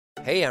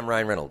Hey, I'm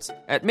Ryan Reynolds.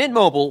 At Mint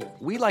Mobile,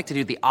 we like to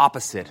do the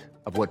opposite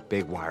of what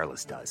Big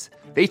Wireless does.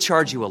 They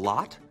charge you a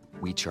lot,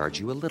 we charge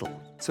you a little.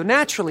 So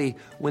naturally,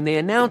 when they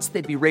announced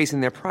they'd be raising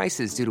their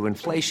prices due to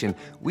inflation,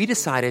 we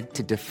decided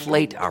to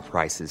deflate our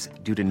prices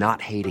due to not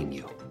hating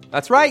you.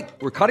 That's right.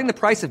 We're cutting the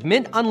price of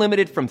Mint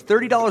Unlimited from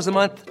 $30 a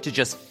month to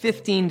just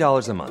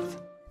 $15 a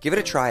month. Give it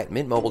a try at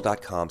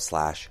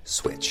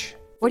mintmobile.com/switch.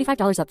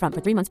 $45 up front for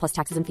 3 months plus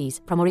taxes and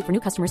fees. Promo rate for new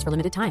customers for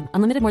limited time.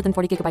 Unlimited more than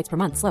 40 gigabytes per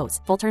month. Slows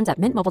full terms at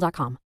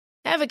mintmobile.com.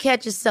 Ever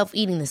catch yourself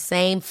eating the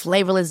same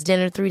flavorless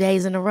dinner 3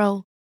 days in a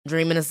row?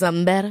 Dreaming of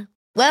something better?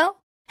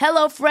 Well,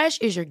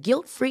 HelloFresh is your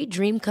guilt-free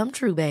dream come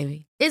true,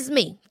 baby. It's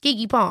me,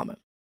 Keke Palmer.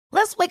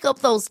 Let's wake up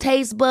those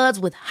taste buds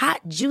with hot,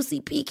 juicy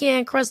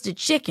pecan-crusted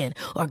chicken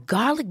or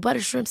garlic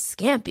butter shrimp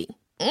scampi.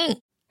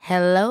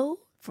 Hello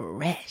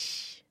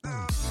Fresh.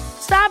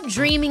 Stop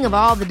dreaming of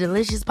all the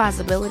delicious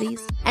possibilities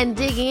and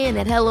dig in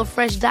at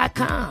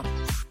HelloFresh.com.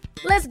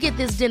 Let's get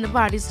this dinner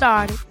party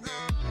started.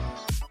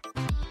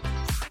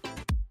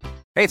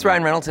 Hey, it's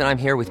Ryan Reynolds, and I'm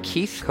here with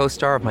Keith,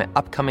 co-star of my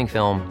upcoming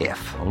film,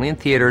 If, only in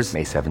theaters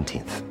May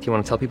 17th. Do you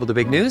want to tell people the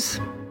big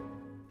news?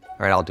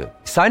 All right, I'll do it.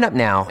 Sign up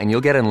now and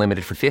you'll get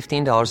unlimited for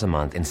 $15 a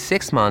month and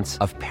 6 months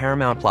of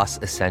Paramount Plus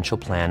Essential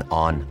Plan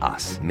on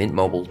us.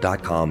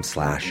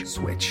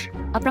 MintMobile.com/switch.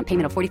 Upfront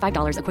payment of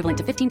 $45 equivalent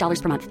to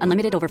 $15 per month.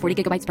 Unlimited over 40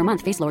 gigabytes per month.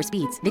 Face lower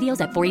speeds.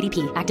 Videos at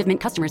 480p. Active Mint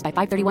customers by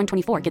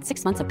 531.24 get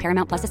 6 months of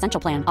Paramount Plus Essential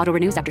Plan. Auto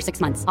renews after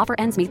 6 months. Offer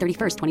ends May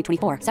 31st,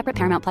 2024. Separate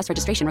Paramount Plus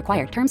registration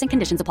required. Terms and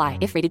conditions apply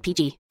if rated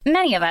PG.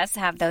 Many of us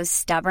have those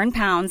stubborn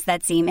pounds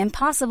that seem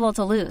impossible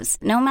to lose,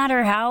 no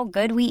matter how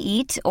good we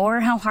eat or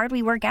how hard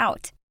we work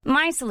out.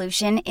 My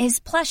solution is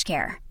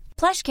PlushCare.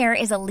 PlushCare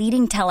is a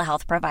leading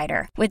telehealth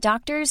provider with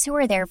doctors who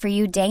are there for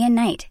you day and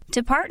night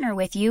to partner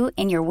with you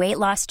in your weight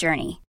loss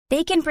journey.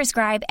 They can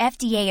prescribe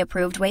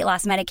FDA-approved weight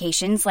loss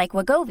medications like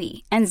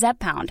Wegovy and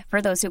Zepbound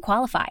for those who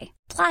qualify.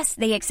 Plus,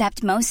 they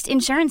accept most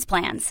insurance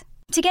plans.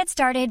 To get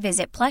started,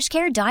 visit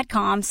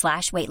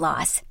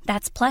plushcare.com/weightloss.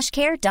 That's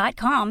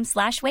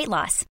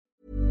plushcare.com/weightloss.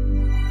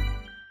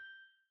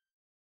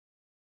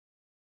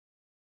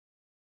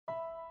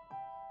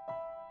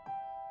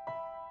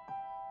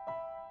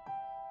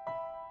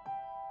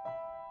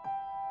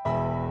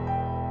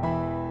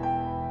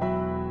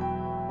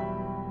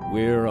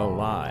 We're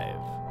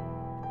Alive,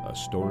 a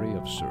story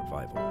of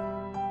survival.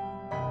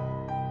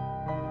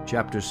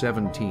 Chapter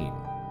 17.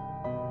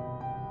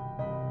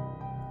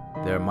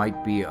 There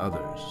Might Be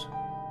Others.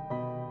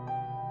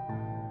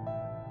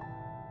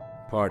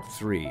 Part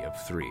 3 of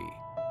 3.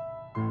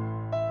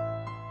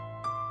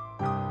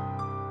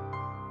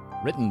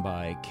 Written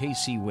by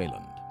K.C.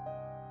 Wayland.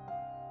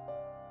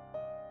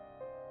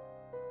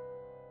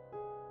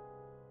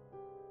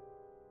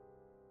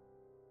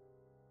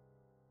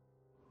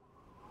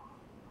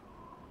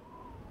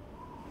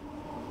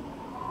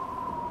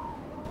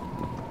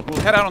 We'll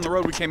head out on the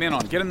road we came in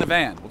on. Get in the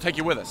van. We'll take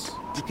you with us.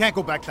 You can't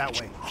go back that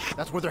way.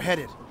 That's where they're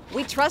headed.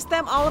 We trust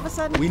them all of a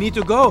sudden? We need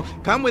to go.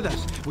 Come with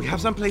us. We have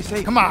someplace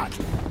safe. Come on.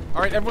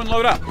 All right, everyone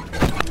load up.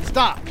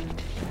 Stop. You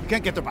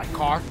can't get there by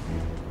car.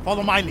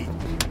 Follow my lead.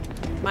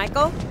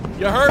 Michael?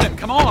 You heard him.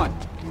 Come on.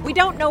 We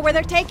don't know where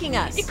they're taking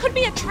us. It could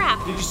be a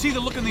trap. Did you see the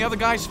look in the other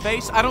guy's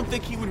face? I don't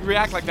think he would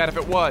react like that if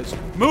it was.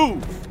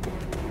 Move.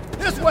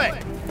 This way.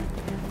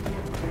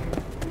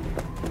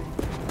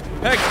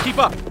 Peg, keep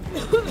up.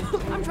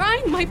 I'm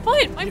trying. My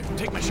foot. Here,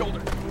 take my shoulder.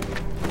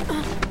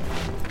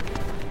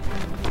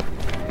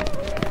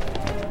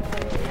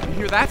 You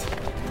hear that?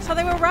 So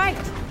they were right.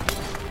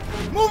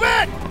 Move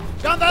in!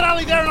 Down that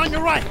alley there and on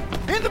your right.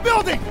 In the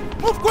building!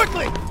 Move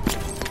quickly!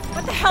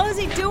 What the hell is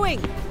he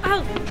doing?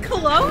 Oh,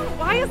 Cologne?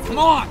 Why is he... Come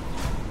on!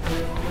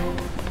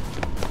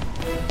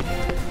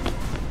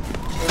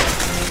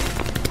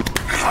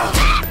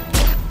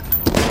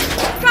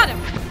 Got him!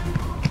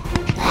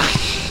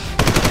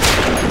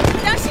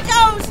 Down she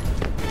goes!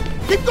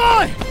 Keep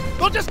going!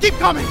 Don't just keep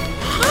coming!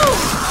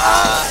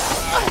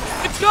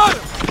 It's got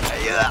him!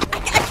 I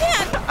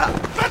can't!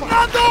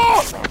 Fernando!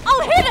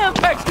 I'll hit him!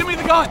 Pegs, give me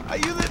the gun!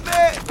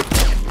 Ayúdenme!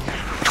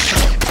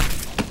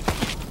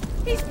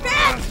 He's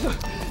back!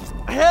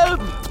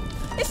 Help!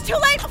 It's too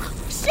late!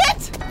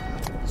 Shit!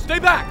 Stay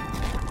back!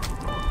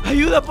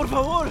 Ayuda, por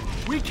favor!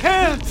 We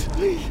can't!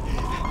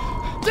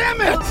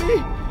 Damn it! Help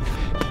me!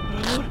 Por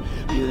favor,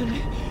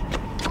 ayúdenme.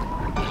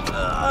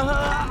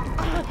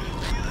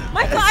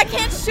 Michael, I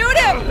can't shoot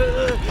him!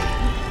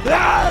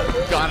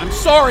 God, I'm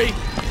sorry!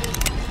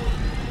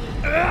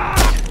 Oh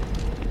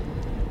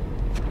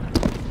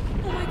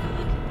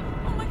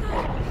my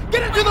god.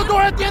 Get into the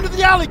door at the end of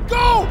the alley!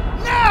 Go!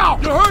 Now!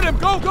 You heard him!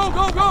 Go, go,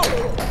 go, go!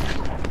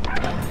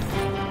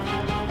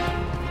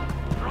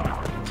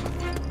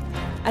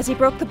 As he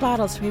broke the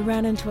bottles, we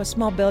ran into a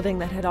small building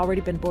that had already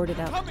been boarded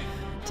out.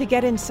 To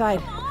get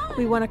inside,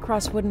 we went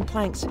across wooden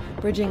planks,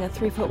 bridging a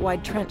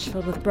 3-foot-wide trench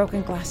filled with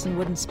broken glass and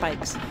wooden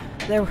spikes.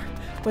 There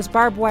was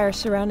barbed wire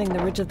surrounding the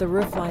ridge of the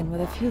roofline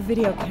with a few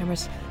video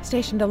cameras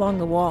stationed along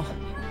the wall.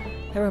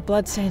 There were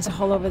bloodstains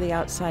all over the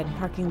outside,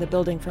 marking the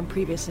building from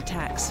previous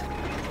attacks.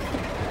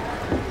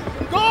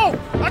 Go!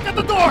 Back at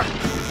the door!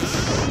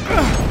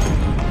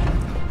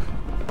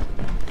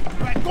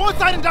 Go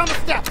inside and down the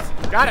steps.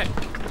 Got it.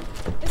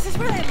 Is this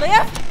where they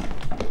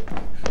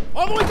live?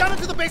 All the way down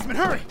into the basement,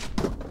 hurry.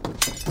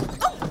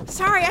 Oh,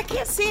 sorry, I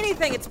can't see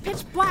anything. It's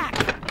pitch black.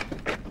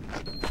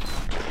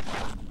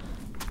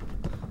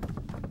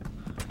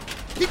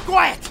 Keep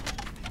quiet.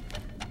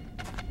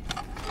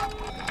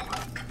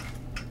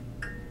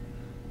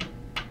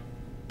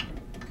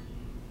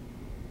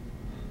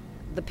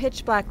 The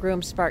pitch-black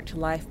room sparked to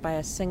life by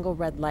a single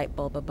red light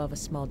bulb above a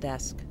small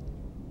desk.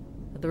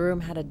 The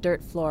room had a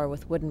dirt floor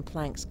with wooden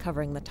planks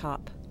covering the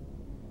top.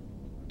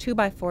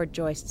 2x4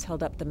 joists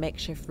held up the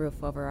makeshift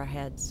roof over our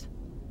heads.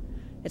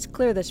 It's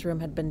clear this room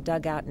had been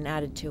dug out and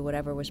added to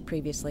whatever was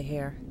previously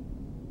here.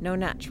 No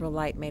natural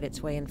light made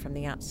its way in from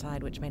the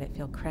outside, which made it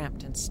feel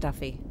cramped and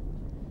stuffy.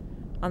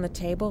 On the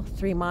table,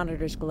 3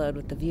 monitors glowed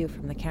with the view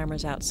from the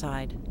cameras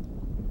outside.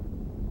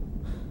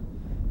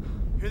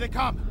 Here they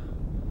come.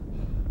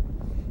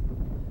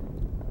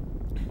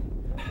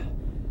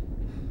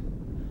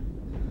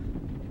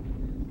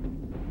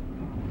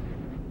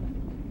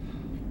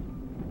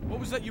 What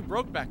was that you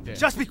broke back there?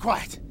 Just be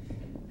quiet.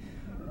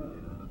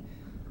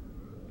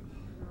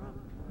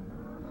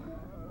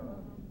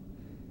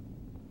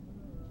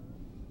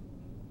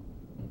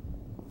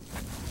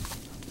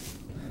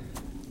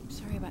 I'm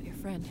sorry about your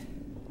friend.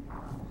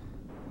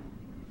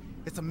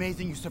 It's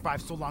amazing you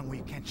survived so long when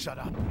you can't shut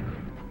up.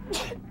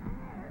 Sorry.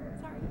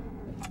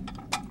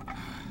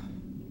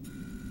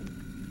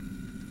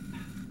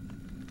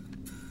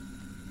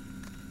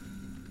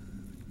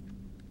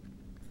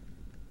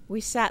 We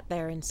sat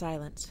there in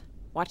silence,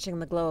 watching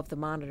the glow of the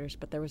monitors,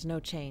 but there was no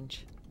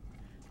change.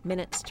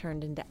 Minutes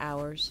turned into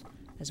hours,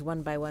 as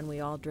one by one we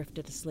all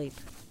drifted asleep.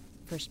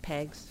 First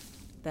Pegs,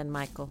 then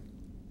Michael.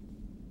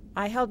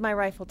 I held my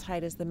rifle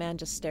tight as the man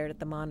just stared at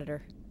the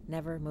monitor,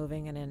 never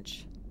moving an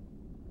inch.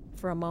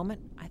 For a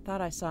moment, I thought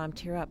I saw him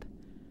tear up,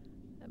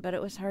 but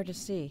it was hard to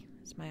see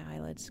as my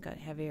eyelids got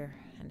heavier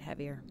and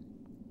heavier.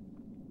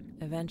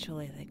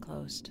 Eventually, they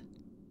closed.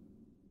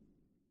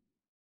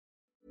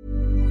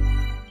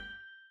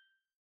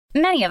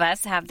 Many of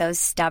us have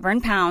those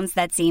stubborn pounds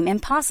that seem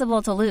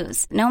impossible to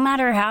lose, no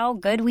matter how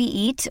good we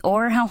eat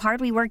or how hard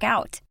we work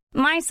out.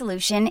 My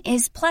solution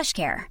is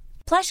PlushCare.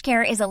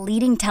 PlushCare is a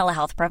leading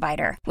telehealth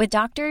provider with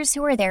doctors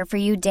who are there for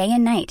you day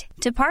and night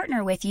to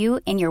partner with you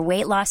in your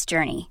weight loss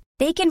journey.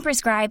 They can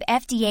prescribe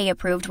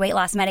FDA-approved weight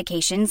loss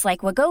medications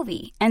like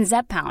Wegovy and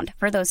Zepbound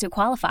for those who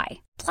qualify.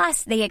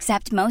 Plus, they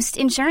accept most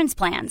insurance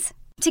plans.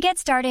 To get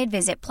started,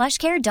 visit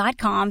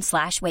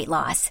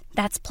plushcare.com/weightloss.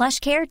 That's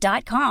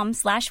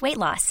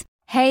plushcare.com/weightloss.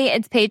 Hey,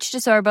 it's Paige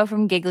DeSorbo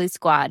from Giggly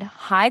Squad.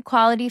 High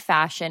quality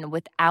fashion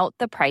without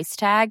the price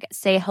tag.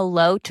 Say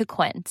hello to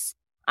Quince.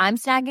 I'm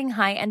snagging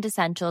high-end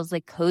essentials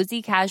like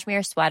cozy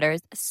cashmere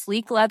sweaters,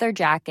 sleek leather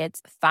jackets,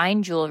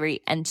 fine jewelry,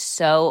 and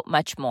so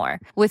much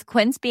more. With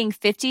Quince being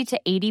 50 to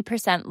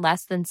 80%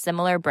 less than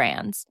similar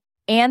brands.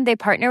 And they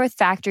partner with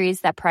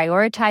factories that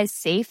prioritize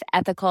safe,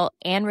 ethical,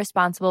 and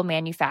responsible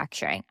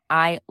manufacturing.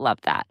 I love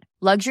that.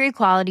 Luxury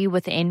quality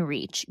within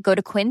reach. Go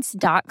to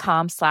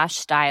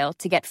quince.com/style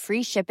to get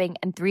free shipping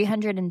and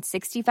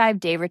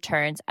 365-day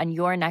returns on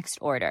your next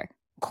order.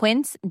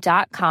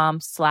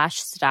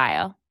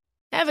 Quince.com/style.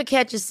 Ever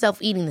catch yourself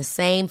eating the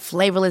same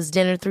flavorless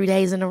dinner 3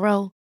 days in a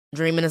row?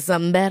 Dreaming of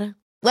something better?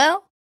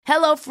 Well,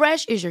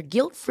 HelloFresh is your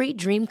guilt-free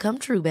dream come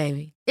true,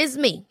 baby. It's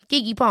me,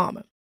 Keke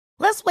Palmer.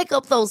 Let's wake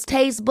up those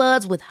taste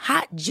buds with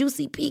hot,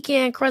 juicy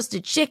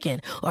pecan-crusted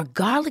chicken or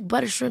garlic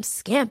butter shrimp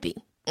scampi.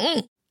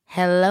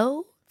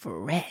 Hello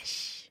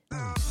Fresh.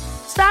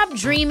 Stop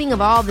dreaming of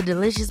all the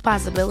delicious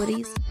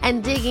possibilities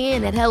and dig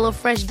in at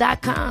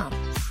HelloFresh.com.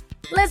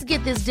 Let's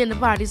get this dinner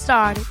party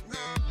started.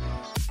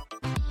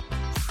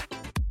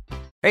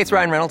 Hey, it's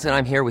Ryan Reynolds, and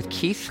I'm here with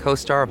Keith,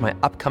 co-star of my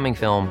upcoming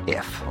film,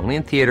 If, only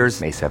in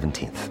theaters May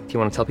 17th. Do you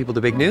want to tell people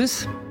the big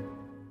news?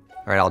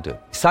 All right, I'll do it.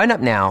 Sign up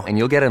now and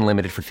you'll get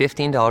unlimited for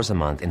 $15 a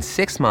month and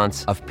 6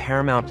 months of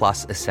Paramount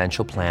Plus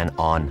Essential Plan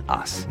on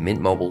us.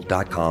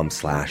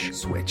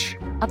 MintMobile.com/switch.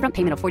 Upfront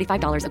payment of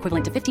 $45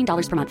 equivalent to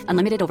 $15 per month.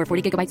 Unlimited over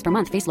 40 gigabytes per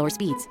month. Face lower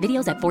speeds.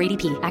 Videos at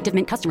 480p. Active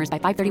Mint customers by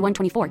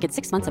 531.24 get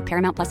 6 months of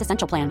Paramount Plus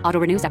Essential Plan.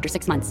 Auto renews after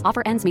 6 months.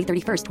 Offer ends May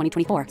 31st,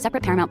 2024.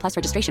 Separate Paramount Plus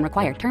registration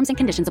required. Terms and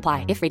conditions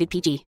apply if rated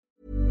PG.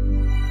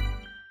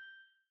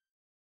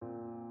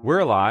 We're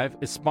Alive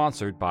is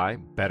sponsored by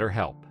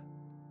BetterHelp.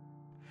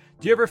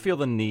 Do you ever feel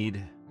the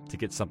need to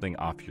get something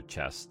off your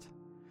chest?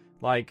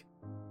 Like,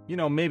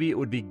 maybe it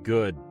would be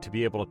good to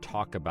be able to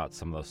talk about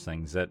some of those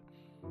things that,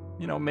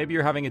 maybe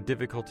you're having a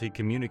difficulty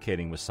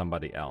communicating with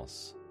somebody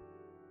else.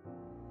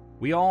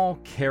 We all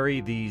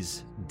carry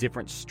these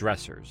different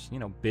stressors,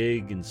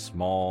 big and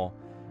small,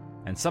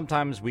 and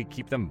sometimes we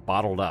keep them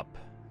bottled up,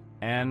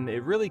 and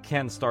it really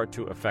can start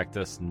to affect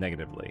us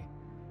negatively.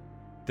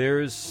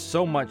 There's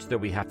so much that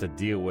we have to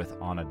deal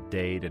with on a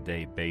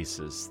day-to-day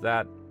basis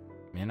that,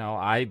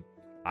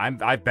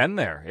 I've been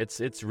there.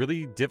 It's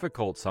really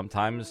difficult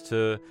sometimes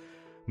to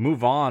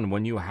move on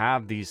when you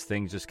have these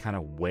things just kind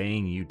of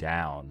weighing you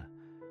down.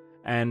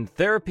 And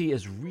therapy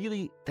is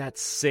really that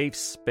safe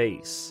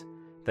space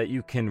that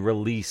you can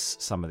release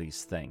some of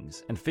these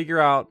things and figure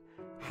out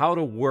how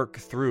to work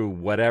through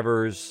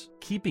whatever's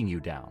keeping you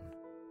down.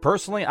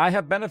 Personally, I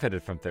have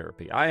benefited from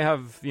therapy. I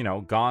have,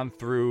 gone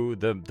through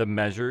the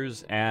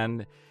measures,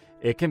 and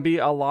it can be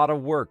a lot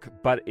of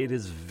work, but it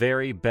is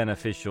very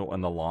beneficial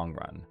in the long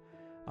run.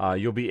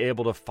 You'll be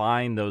able to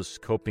find those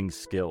coping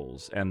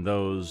skills and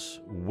those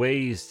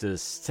ways to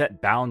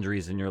set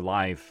boundaries in your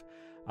life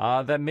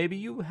that maybe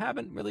you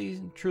haven't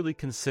really truly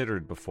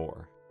considered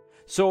before.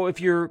 So if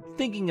you're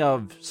thinking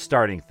of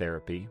starting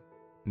therapy,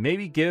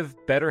 maybe give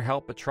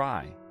BetterHelp a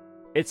try.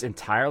 It's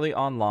entirely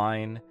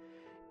online.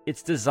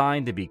 It's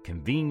designed to be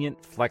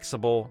convenient,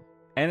 flexible,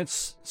 and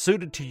it's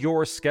suited to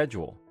your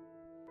schedule.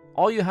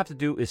 All you have to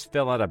do is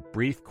fill out a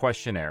brief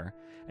questionnaire,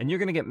 and you're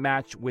going to get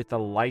matched with a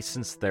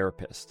licensed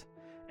therapist.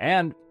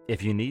 And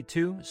if you need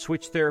to,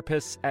 switch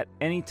therapists at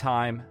any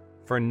time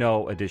for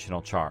no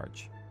additional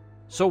charge.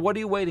 So what are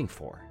you waiting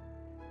for?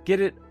 Get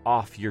it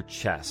off your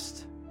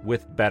chest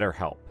with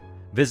BetterHelp.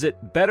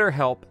 Visit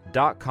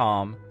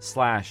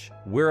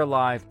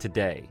BetterHelp.com/we'realive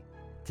today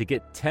to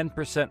get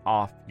 10%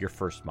 off your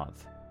first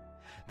month.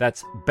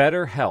 That's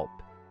BetterHelp,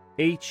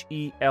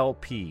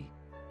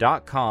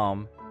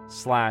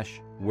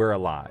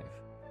 HELP.com/we'realive.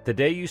 The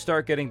day you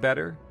start getting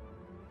better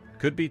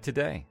could be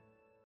today.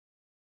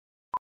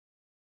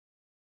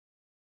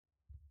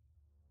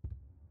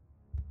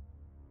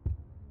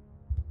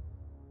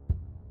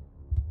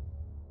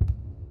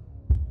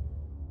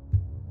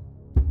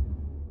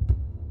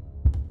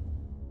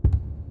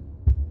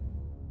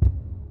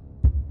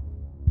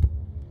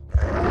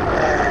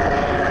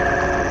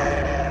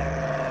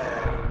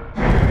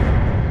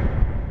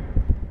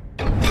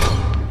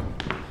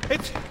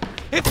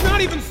 It's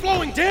not even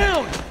slowing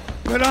down!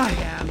 But I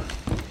am.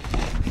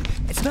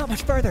 It's not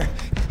much further.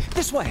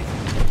 This way.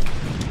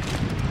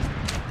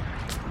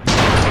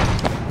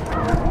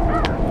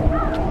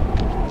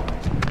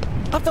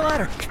 Up the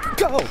ladder.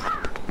 Go!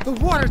 The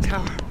water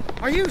tower.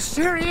 Are you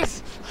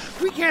serious?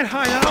 We can't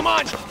hide out. Come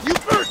on, you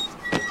first!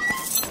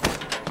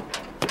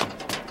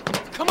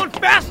 Come on,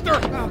 faster!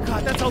 Oh,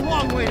 God, that's a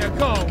long way to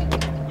go.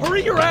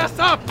 Hurry your ass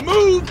up!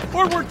 Move,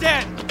 or we're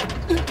dead!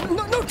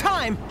 No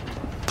time!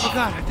 Oh,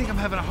 God, I think I'm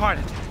having a heart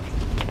attack.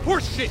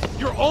 Horseshit!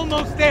 You're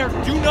almost there!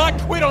 Do not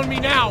quit on me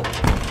now!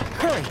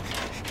 Hurry!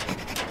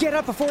 Get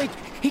up before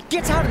he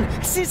gets out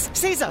and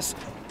sees us!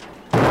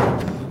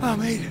 I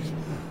made it.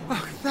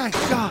 Oh, thank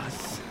God.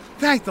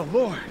 Thank the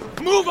Lord.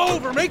 Move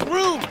over! Make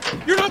room!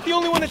 You're not the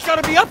only one that's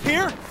gotta be up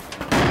here!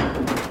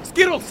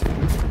 Skittles!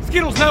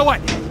 Skittles, now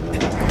what?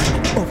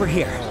 Over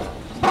here.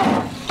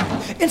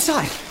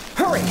 Inside!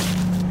 Hurry!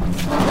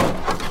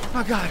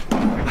 Oh, God.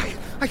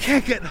 I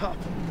can't get up.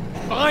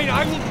 Fine,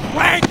 I will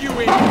drag you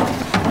in!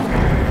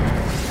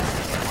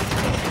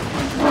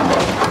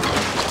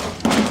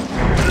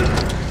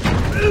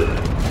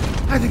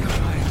 I think I'm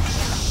fine.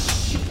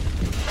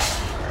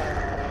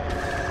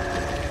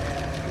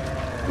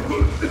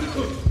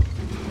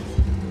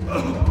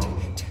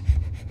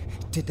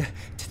 Did the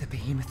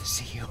behemoth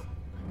see you?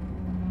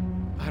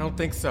 I don't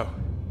think so.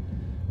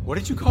 What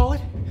did you call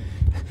it?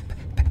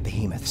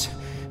 Behemoths.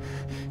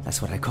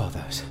 That's what I call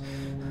those.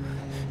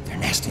 They're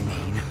nasty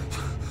mean.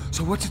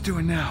 So what's it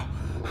doing now?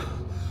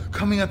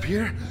 Coming up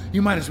here?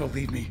 You might as well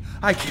leave me.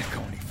 I can't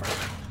go any further.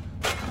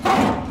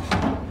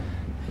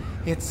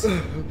 It's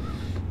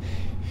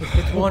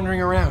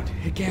wandering around.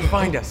 It can't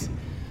find us.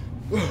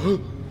 I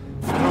don't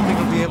think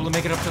it'll be able to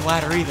make it up the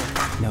ladder either.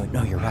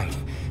 No, you're right.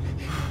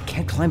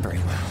 Can't climb very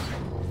well.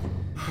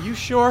 Are you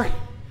sure?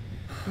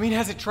 I mean,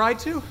 has it tried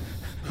to?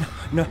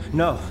 No.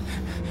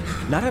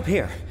 Not up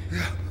here.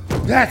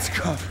 That's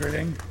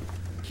comforting.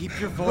 Keep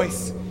your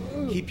voice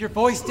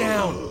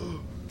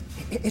down.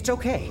 It's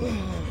okay.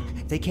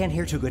 They can't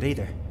hear too good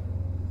either.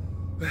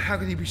 But how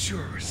can you be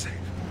sure we're safe?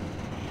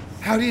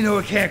 How do you know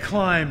it can't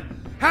climb?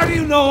 How do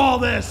you know all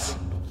this?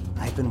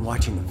 I've been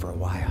watching them for a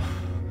while.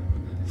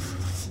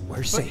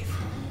 We're safe.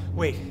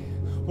 Wait,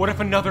 what if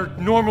another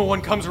normal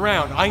one comes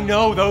around? I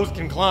know those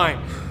can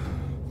climb.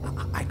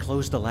 I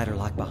closed the ladder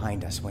lock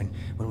behind us when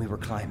we were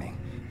climbing.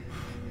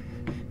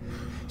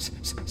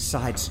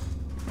 Besides,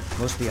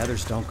 most of the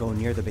others don't go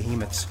near the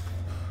behemoths.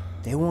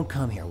 They won't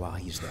come here while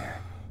he's there.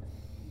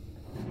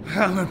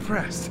 I'm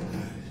impressed.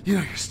 You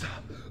know your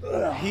stuff.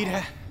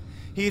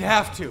 He'd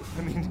have to.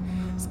 I mean,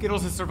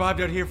 Skittles has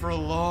survived out here for a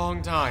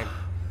long time.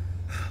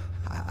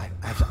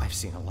 I've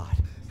seen a lot.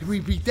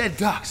 We'd be dead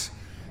ducks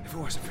if it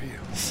wasn't for you.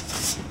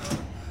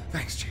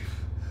 Thanks, Chief.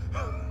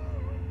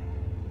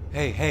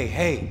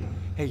 Hey,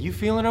 you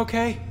feeling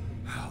okay?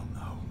 Hell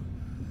no.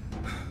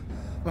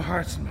 My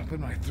heart's up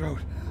in my throat.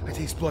 I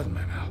taste blood in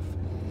my mouth.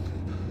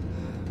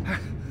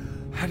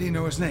 How do you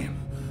know his name?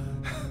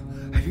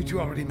 Have you two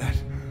already met?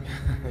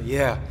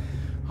 Yeah,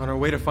 on our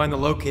way to find the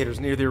locators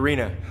near the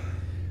arena.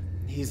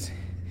 He's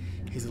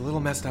a little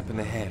messed up in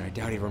the head. I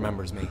doubt he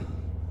remembers me.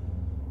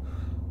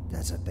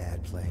 That's a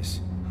bad place.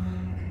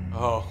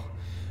 Oh,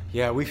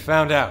 yeah, we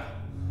found out.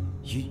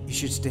 You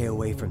should stay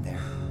away from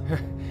there.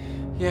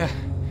 Yeah,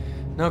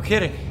 no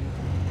kidding.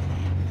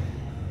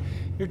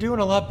 You're doing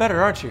a lot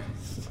better, aren't you?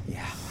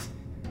 Yeah,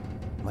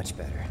 much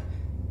better.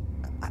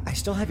 I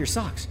still have your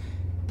socks.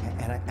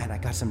 And I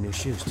got some new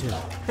shoes, too.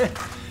 Yeah,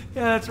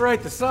 that's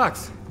right, the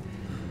socks.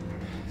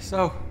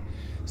 So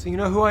you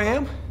know who I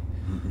am?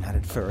 Not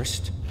at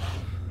first.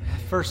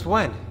 First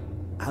when?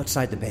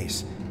 Outside the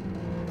base.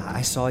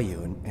 I saw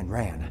you and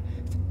ran.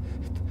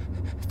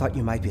 Thought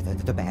you might be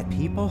the bad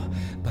people,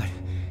 but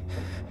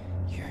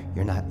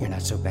you're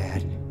not so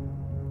bad.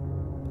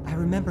 I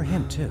remember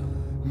him, too.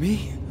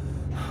 Me?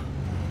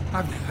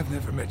 I've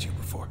never met you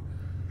before.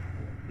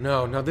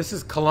 No, this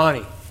is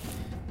Kalani.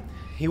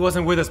 He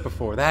wasn't with us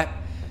before. That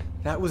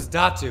was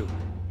Datu.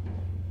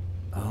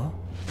 Oh?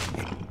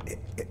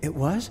 It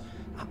was?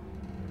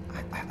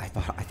 I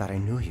thought I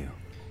knew you.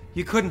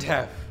 You couldn't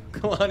have.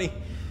 Kalani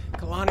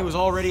was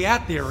already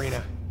at the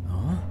arena.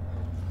 Oh?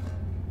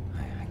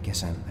 I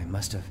guess I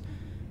must have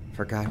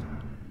forgot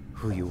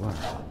who you were.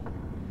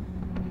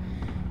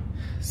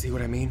 See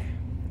what I mean?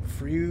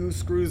 Few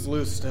screws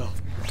loose still.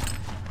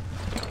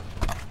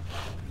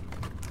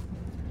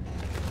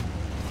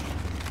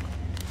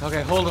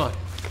 Okay, hold on.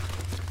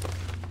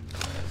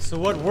 So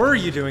what were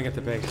you doing at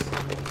the base?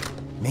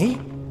 Me?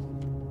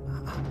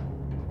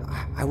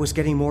 I was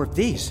getting more of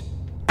these.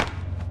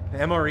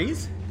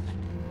 MREs?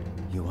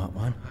 You want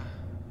one?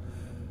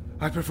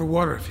 I prefer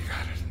water if you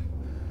got it.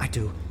 I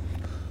do.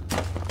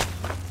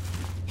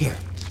 Here.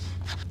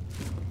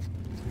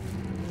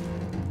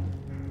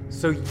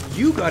 So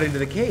you got into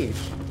the cage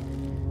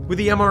with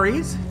the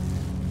MREs?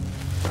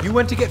 You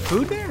went to get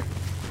food there?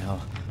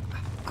 No.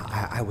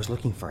 I was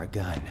looking for a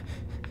gun.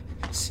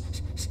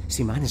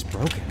 See, mine is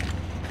broken.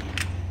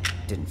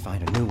 Didn't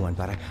find a new one,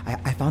 but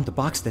I found the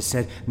box that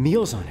said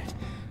meals on it.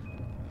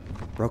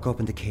 Broke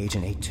open the cage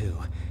and ate two.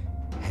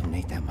 Hadn't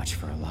ate that much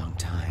for a long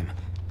time.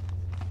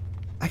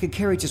 I could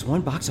carry just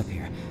one box up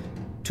here.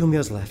 2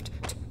 meals left.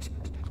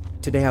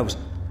 Today I was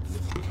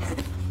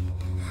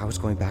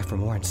going back for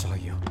more and saw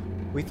you.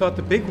 We thought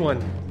the big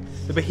one,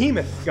 the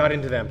behemoth, got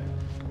into them.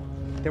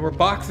 There were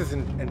boxes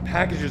and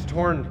packages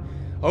torn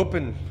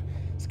open,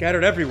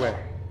 scattered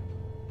everywhere.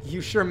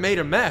 You sure made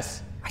a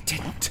mess. I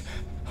didn't.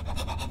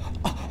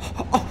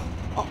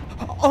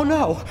 Oh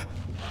no!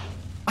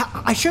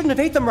 I shouldn't have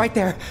ate them right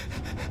there.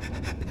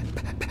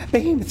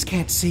 Behemoths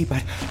can't see,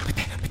 but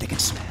they can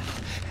smell.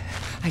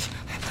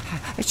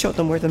 I showed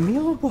them where the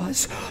meal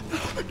was.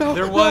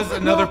 There was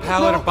another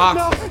pallet of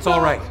boxes. It's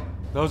all right.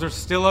 Those are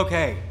still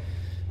okay.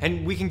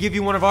 And we can give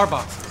you one of our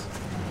boxes.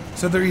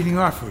 So they're eating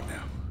our food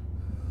now.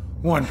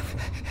 Wonderful.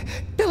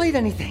 They'll eat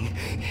anything.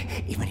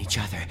 Even each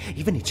other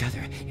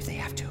if they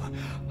have to.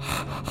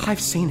 I've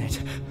seen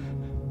it.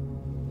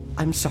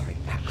 I'm sorry.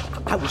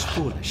 I was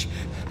foolish.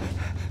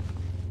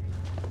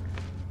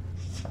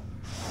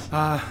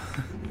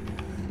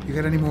 You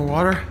got any more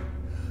water?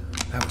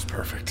 That was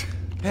perfect.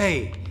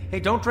 Hey,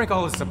 don't drink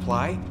all his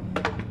supply.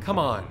 Come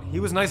on, he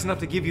was nice enough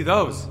to give you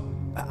those.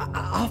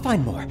 I'll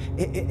find more.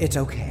 It's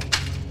okay.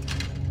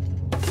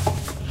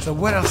 So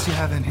what else do you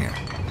have in here?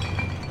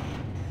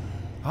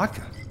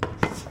 Vodka?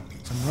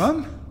 Some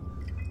rum?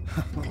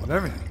 Well, with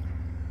everything.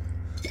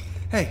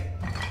 Hey,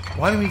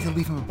 why do we need to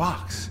leave him a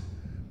box?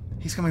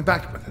 He's coming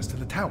back with us to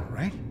the tower,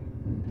 right?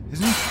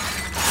 Isn't he?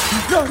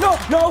 No,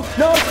 not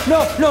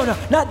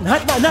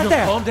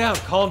there.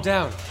 Calm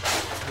down.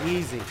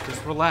 Easy,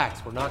 just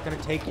relax. We're not gonna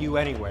take you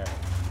anywhere.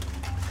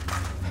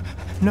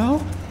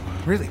 No?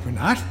 Really, we're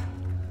not?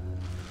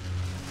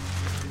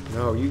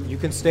 No, you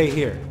can stay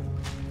here.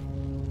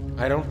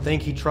 I don't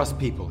think he trusts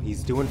people.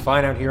 He's doing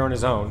fine out here on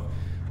his own.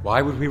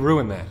 Why would we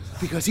ruin that?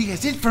 Because he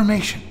has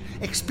information,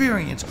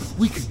 experience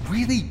we could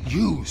really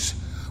use.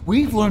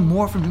 We've learned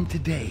more from him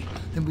today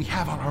than we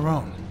have on our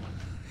own.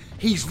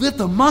 He's lived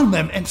among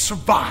them and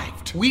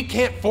survived. We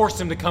can't force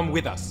him to come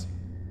with us.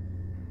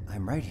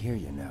 I'm right here,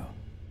 you know.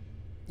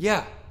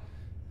 Yeah.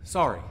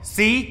 Sorry.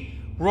 See?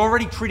 We're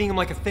already treating him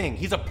like a thing.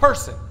 He's a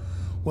person.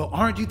 Well,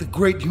 aren't you the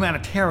great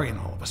humanitarian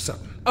all of a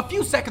sudden? A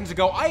few seconds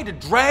ago, I had to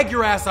drag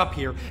your ass up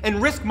here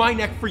and risk my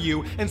neck for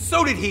you, and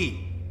so did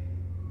he.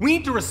 We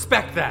need to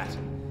respect that.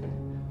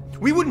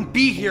 We wouldn't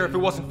be here if it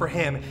wasn't for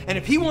him, and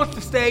if he wants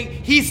to stay,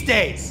 he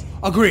stays.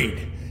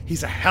 Agreed.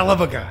 He's a hell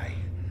of a guy.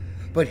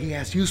 But he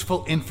has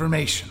useful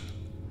information.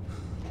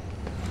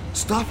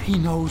 Stuff he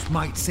knows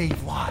might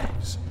save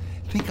lives.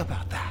 Think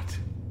about that.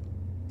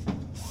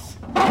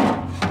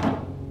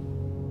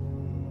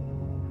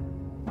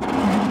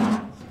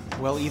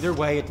 Well, either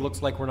way, it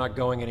looks like we're not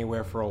going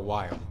anywhere for a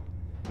while.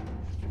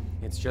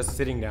 It's just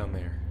sitting down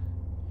there.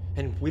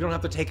 And we don't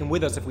have to take him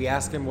with us if we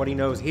ask him what he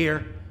knows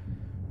here.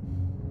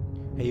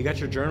 Hey, you got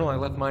your journal? I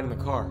left mine in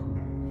the car.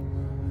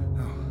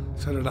 Oh,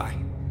 so did I.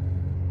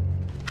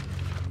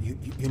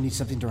 You need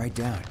something to write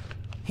down.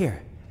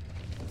 Here.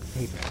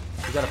 Paper.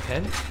 You got a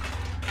pen?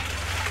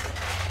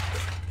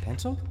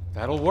 Pencil?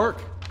 That'll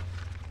work.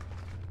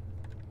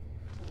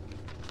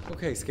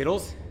 Okay,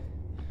 Skittles.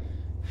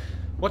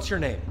 What's your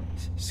name?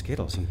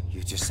 Skittles,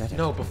 you just said it.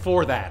 No,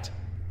 before that.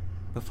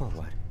 Before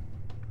what?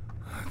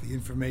 The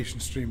information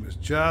stream was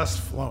just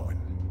flowing.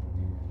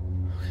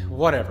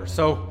 Whatever.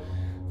 So,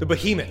 the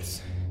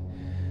behemoths.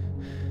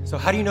 So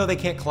how do you know they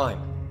can't climb?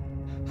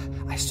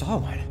 I saw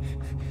one.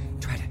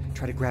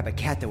 tried to grab a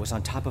cat that was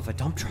on top of a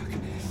dump truck.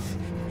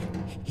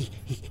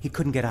 He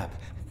couldn't get up.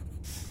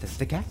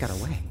 The cat got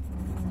away.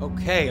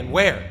 Okay, and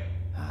where?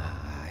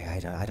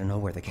 I don't know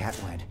where the cat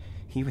went.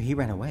 He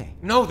ran away.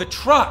 No, the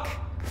truck!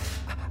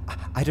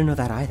 I don't know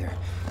that either.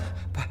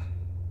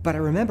 But I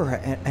remember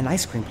an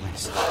ice cream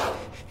place.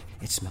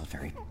 It smelled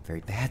very,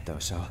 very bad, though,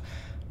 so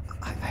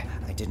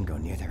I didn't go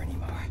near there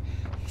anymore.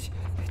 It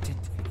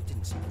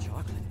didn't smell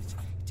chocolate. It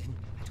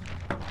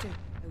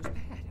was bad.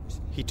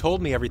 He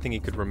told me everything he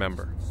could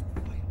remember.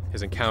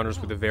 His encounters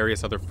with the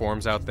various other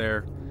forms out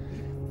there.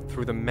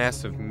 Through the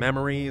mess of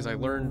memories, I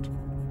learned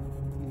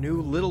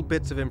new little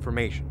bits of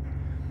information.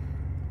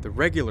 The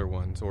regular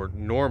ones, or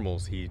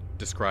normals, he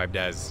described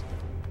as...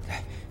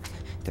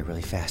 They're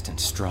really fast and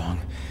strong,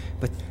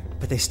 but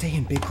they stay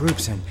in big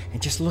groups and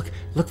just look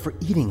for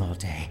eating all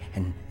day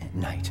and at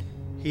night.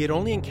 He had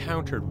only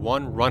encountered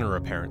one runner,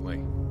 apparently.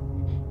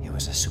 It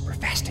was a super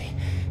fastie.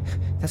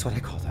 That's what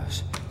I call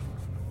those.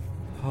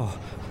 Oh,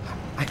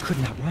 I could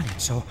not run it,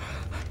 so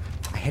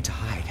I had to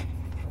hide.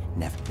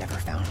 Never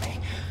found me.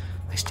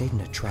 I stayed in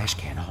a trash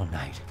can all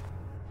night.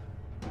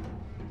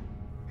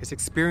 His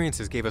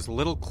experiences gave us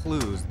little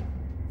clues.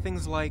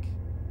 Things like...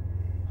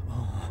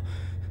 Oh,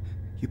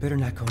 you better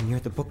not go near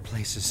the book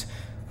places.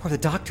 Or the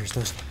doctors.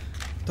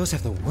 Those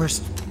have the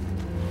worst...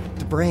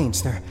 The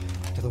brains, they're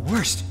the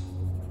worst.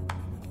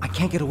 I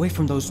can't get away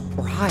from those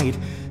or hide.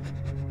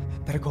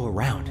 Better go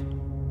around.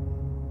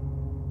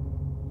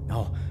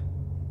 No,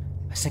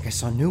 I think I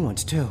saw new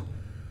ones, too.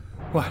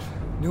 What?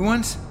 New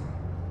ones?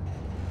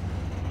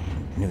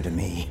 New to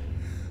me.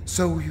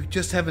 So you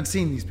just haven't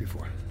seen these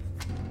before?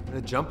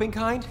 The jumping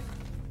kind?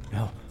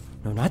 No,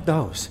 not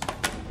those.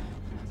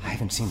 I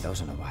haven't seen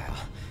those in a while.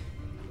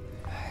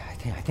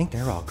 I think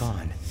they're all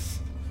gone.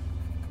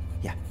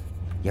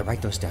 Yeah,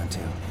 write those down,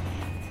 too.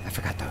 I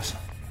forgot those.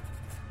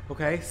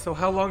 Okay, so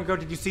how long ago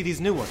did you see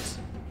these new ones?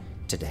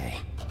 Today.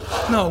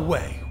 No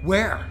way.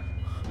 Where?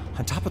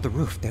 On top of the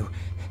roof. They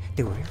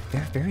were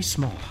very, very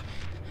small.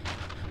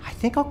 I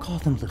think I'll call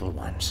them little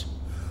ones.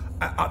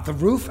 The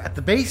roof? At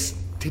the base?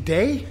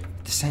 Today?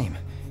 The same.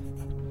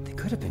 They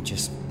could have been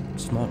just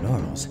small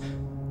normals.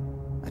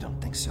 I don't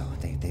think so.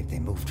 They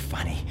moved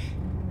funny.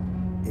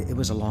 It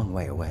was a long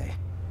way away.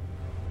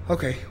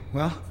 Okay,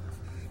 well,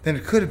 then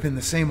it could have been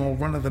the same old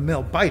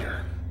run-of-the-mill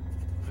biter.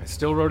 I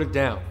still wrote it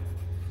down.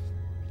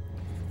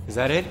 Is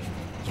that it?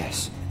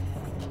 Yes.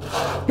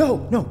 No.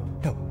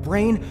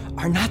 Brain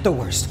are not the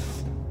worst.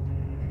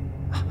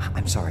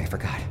 I'm sorry, I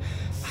forgot.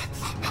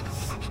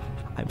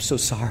 I'm so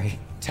sorry.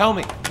 Tell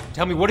me,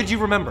 what did you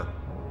remember?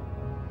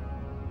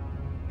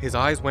 His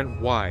eyes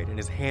went wide and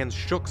his hands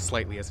shook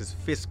slightly as his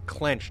fist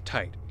clenched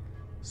tight,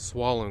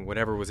 swallowing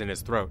whatever was in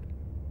his throat.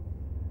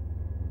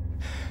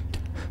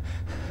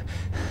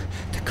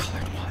 The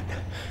colored one.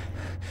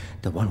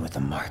 The one with the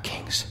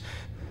markings.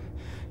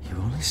 You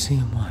only see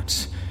him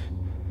once.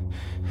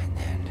 And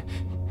then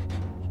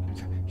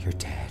you're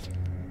dead.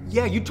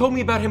 Yeah, you told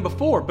me about him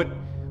before, but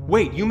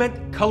wait, you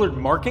meant colored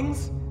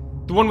markings?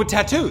 The one with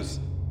tattoos?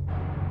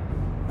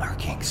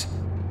 Markings.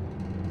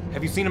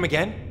 Have you seen him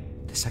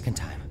again? The second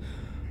time.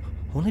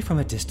 Only from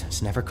a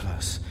distance, never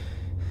close.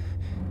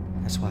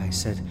 That's why I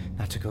said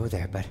not to go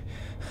there,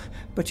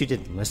 but you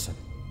didn't listen.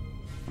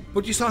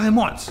 But you saw him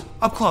once,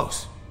 up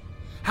close.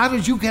 How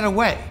did you get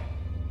away?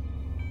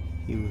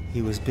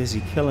 He was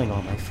busy killing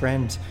all my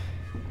friends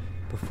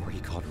before he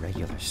called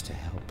regulars to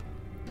help.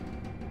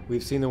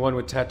 We've seen the one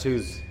with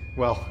tattoos.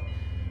 Well,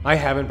 I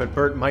haven't, but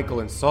Bert,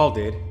 Michael, and Saul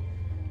did.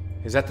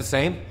 Is that the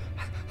same?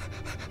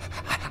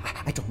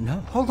 I don't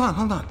know. Hold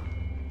on.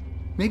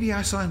 Maybe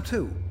I saw him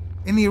too.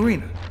 In the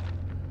arena.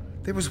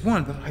 There was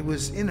one, but I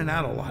was in and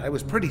out a lot. I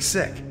was pretty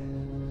sick.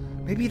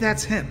 Maybe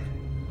that's him.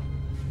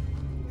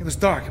 It was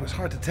dark. It was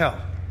hard to tell.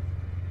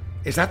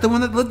 Is that the one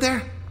that lived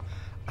there?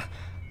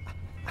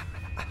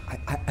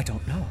 I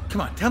don't know. Come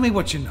on, tell me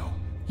what you know.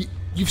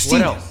 You've seen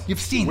What else? You've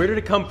seen Where did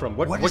it come from?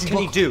 What can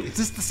he do? Is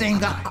this the same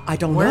guy? I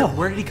don't know.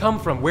 Where did he come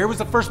from? Where was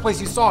the first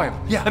place you saw him?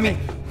 Yeah. I mean,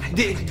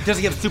 does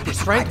he have super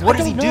strength? What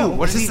does he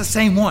do? Is this the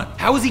same one?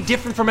 How is he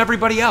different from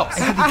everybody else?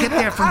 How did he get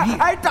there from here?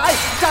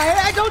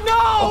 I don't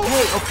know!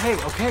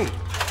 Okay.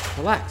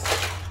 Relax.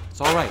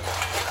 It's all right.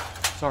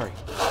 Sorry.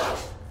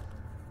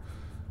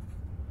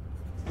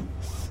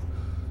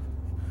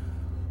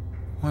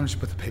 Why don't you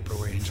put the paper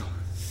away, Angel?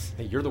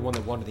 Hey, you're the one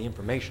that wanted the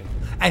information.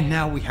 And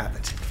now we have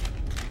it.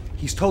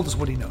 He's told us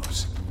what he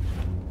knows.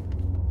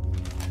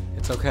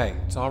 It's okay.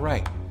 It's all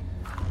right.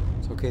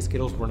 It's okay,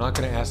 Skittles. We're not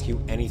going to ask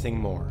you anything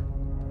more.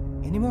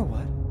 Any more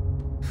what?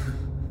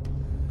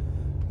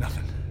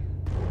 Nothing.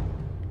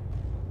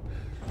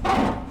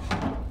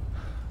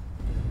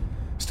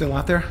 Still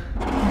out there?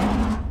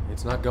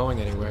 It's not going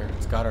anywhere.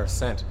 It's got our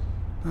scent.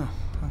 Oh,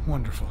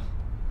 wonderful.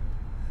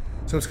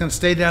 So it's going to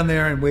stay down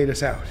there and wait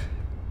us out.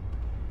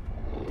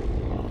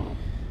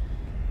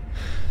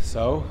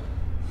 So,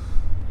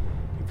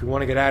 if we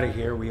want to get out of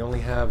here, we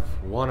only have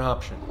one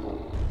option.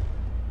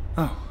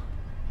 Oh.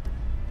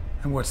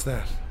 And what's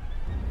that?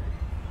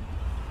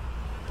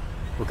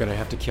 We're going to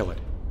have to kill it.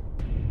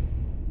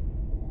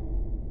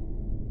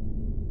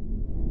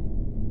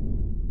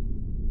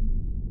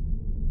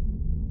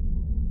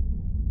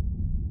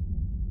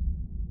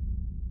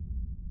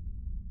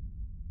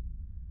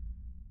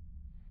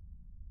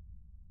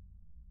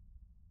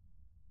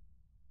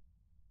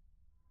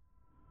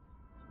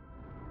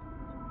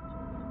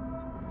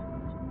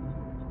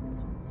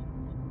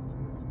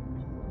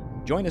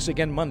 Join us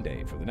again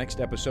Monday for the next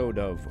episode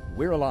of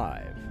We're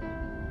Alive.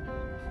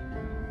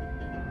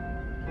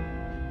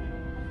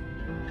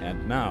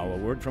 And now, a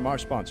word from our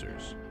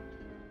sponsors.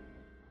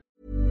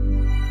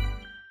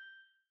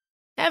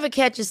 Ever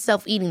catch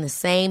yourself eating the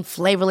same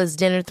flavorless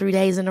dinner 3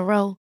 days in a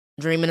row?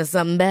 Dreaming of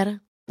something better?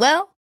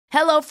 Well,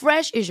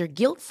 HelloFresh is your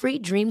guilt-free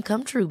dream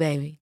come true,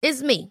 baby.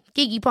 It's me,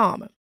 Keke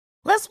Palmer.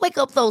 Let's wake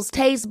up those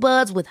taste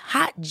buds with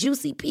hot,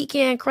 juicy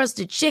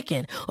pecan-crusted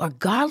chicken or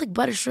garlic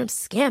butter shrimp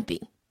scampi.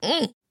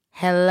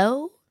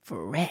 Hello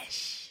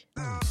Fresh.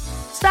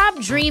 Stop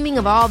dreaming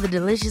of all the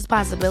delicious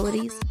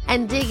possibilities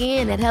and dig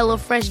in at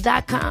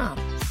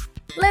HelloFresh.com.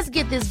 Let's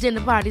get this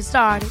dinner party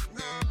started.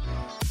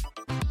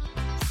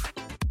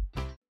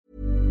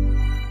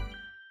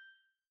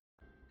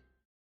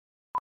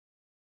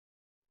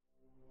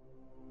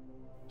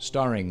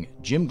 Starring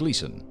Jim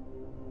Gleason,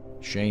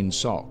 Shane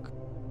Salk,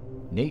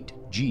 Nate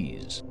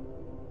Gies,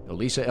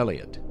 Elisa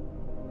Elliott,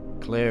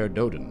 Claire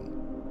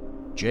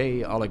Doden,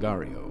 Jay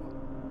Oligario,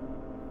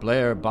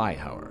 Blair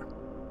Byhauer,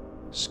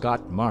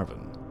 Scott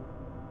Marvin,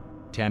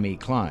 Tammy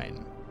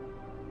Klein,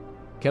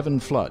 Kevin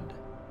Flood,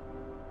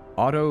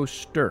 Otto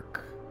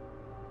Stirk,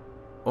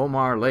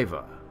 Omar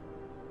Leva,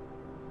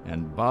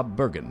 and Bob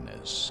Bergen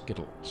as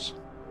Skittles.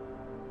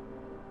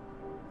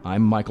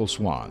 I'm Michael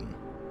Swan.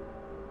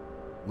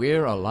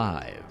 We're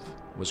Alive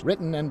was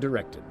written and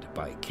directed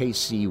by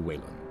K.C.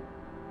 Wayland.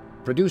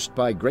 Produced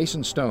by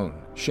Grayson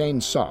Stone, Shane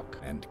Salk,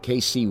 and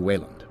K.C.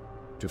 Wayland.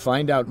 To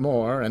find out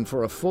more and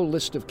for a full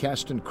list of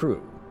cast and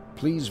crew,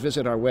 please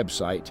visit our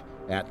website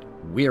at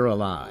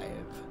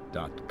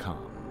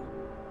we'realive.com.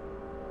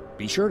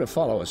 Be sure to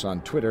follow us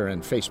on Twitter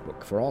and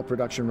Facebook for all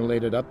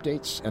production-related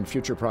updates and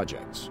future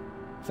projects.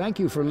 Thank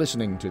you for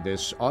listening to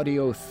this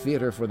audio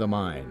theater for the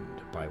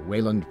mind by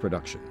Wayland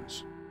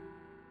Productions.